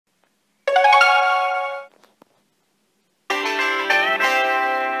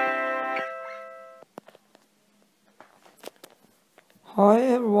Hi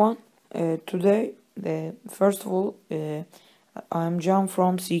everyone. Today, first of all, I'm John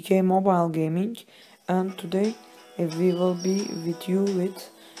from CK Mobile Gaming, and today we will be with you with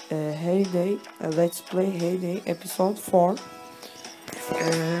Heyday. Let's play Heyday episode 4.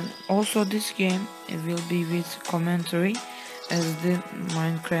 Also, this game will be with commentary as the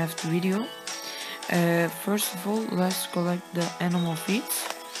Minecraft video. First of all, let's collect the animal feeds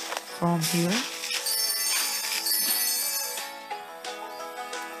from here.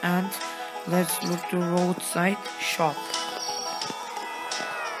 And let's look to roadside shop.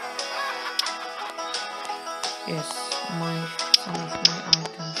 Yes, some of my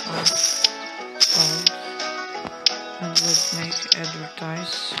items are sold. And let's make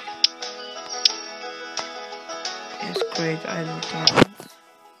advertise. Yes, create advertisement.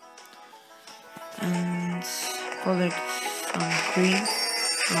 And collect some cream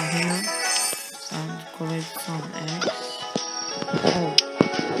from here. And collect some eggs. Oh,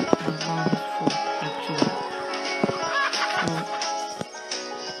 the barn is full actually. So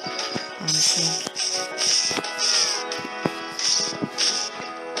I think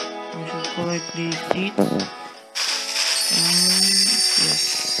I should collect these seeds. Yes.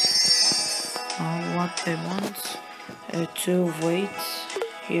 Now what they want? 2 weights.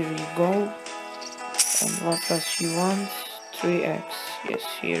 Here you go. And what does she want? 3 eggs. Yes,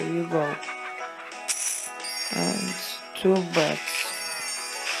 here you go. And 2 beds.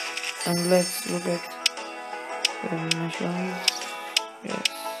 And let's look at the measurements. Yes.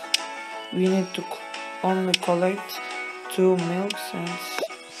 We need to only collect 2 milks and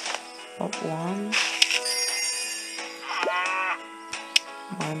not 1.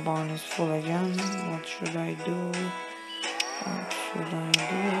 My barn is full again. What should I do? What should I do?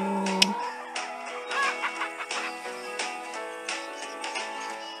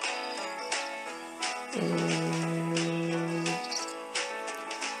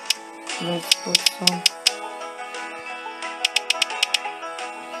 Let's put some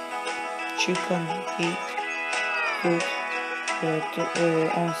chicken feet food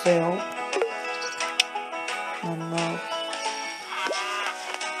on sale. And now,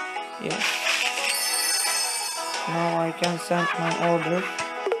 yes. Now I can send my order.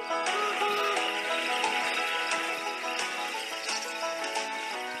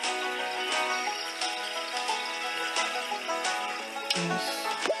 Yes.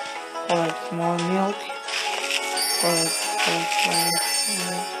 Collect more milk. Collect.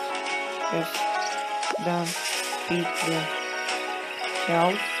 Yes. Then feed the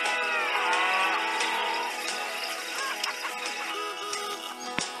cows.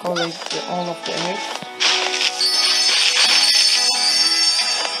 Collect all of the eggs.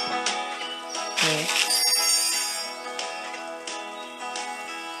 Yes.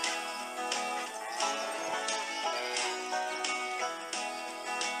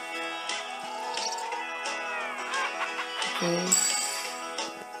 Okay.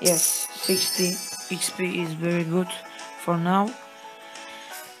 Yes, 60 XP is very good for now.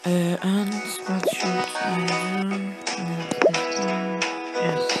 And what should I do?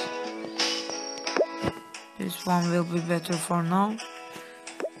 Yes, this one will be better for now.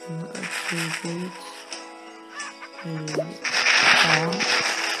 Let's wait.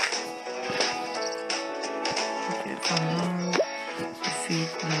 Okay, for now, to feed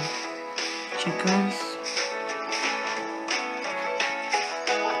the chickens.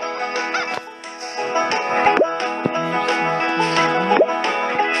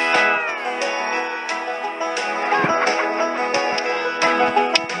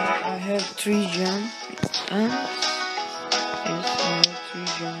 I have 3 gems and yes, I have 3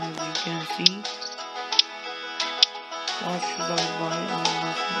 gems as you can see. What should I buy?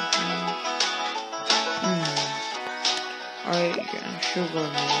 I can sugar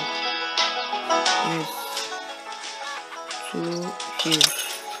milk. Yes. 2 here.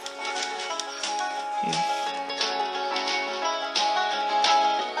 Yes.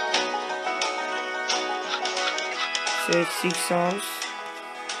 Say 6 hours.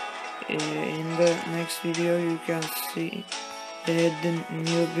 In the next video you can see the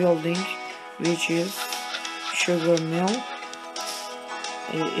new building, which is sugar mill.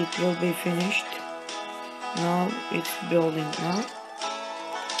 It will be finished. Now it's building now.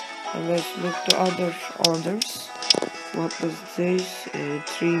 Let's look to other orders. What does this?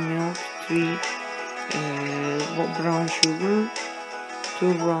 3 milk, 3 brown sugar,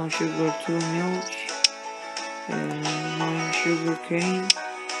 2 brown sugar, 2 milk, 9 sugar cane,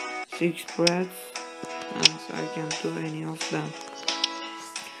 6 breads, and I can't do any of them.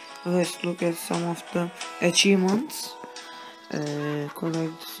 Let's look at some of the achievements.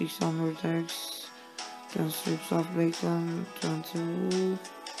 Collect 600 eggs, 10 strips of bacon, 20 wool.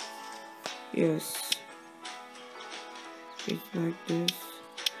 Yes, it's like this.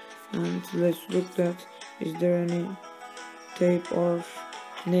 And let's look that is there any tape or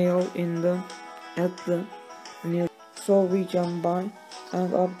nail in the at the nail, so we can buy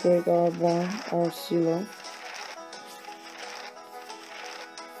and upgrade our barn or silo.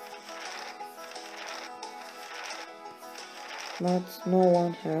 But no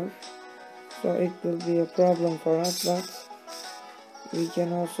one have, so it will be a problem for us, but we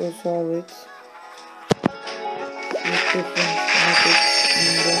can also solve it with different methods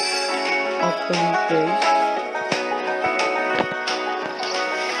in the upcoming days.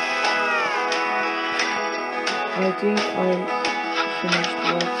 I think I finished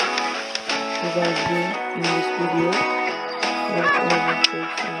what should I do in this video. But I will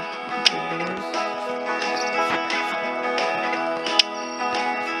take some videos.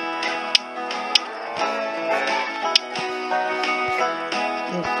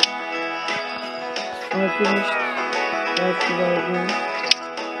 Yes, I finished what should I do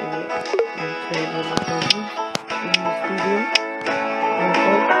on table recordings in this video. I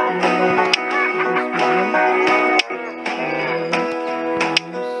hope you like this video. Have a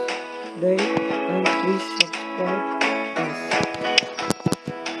nice day and please subscribe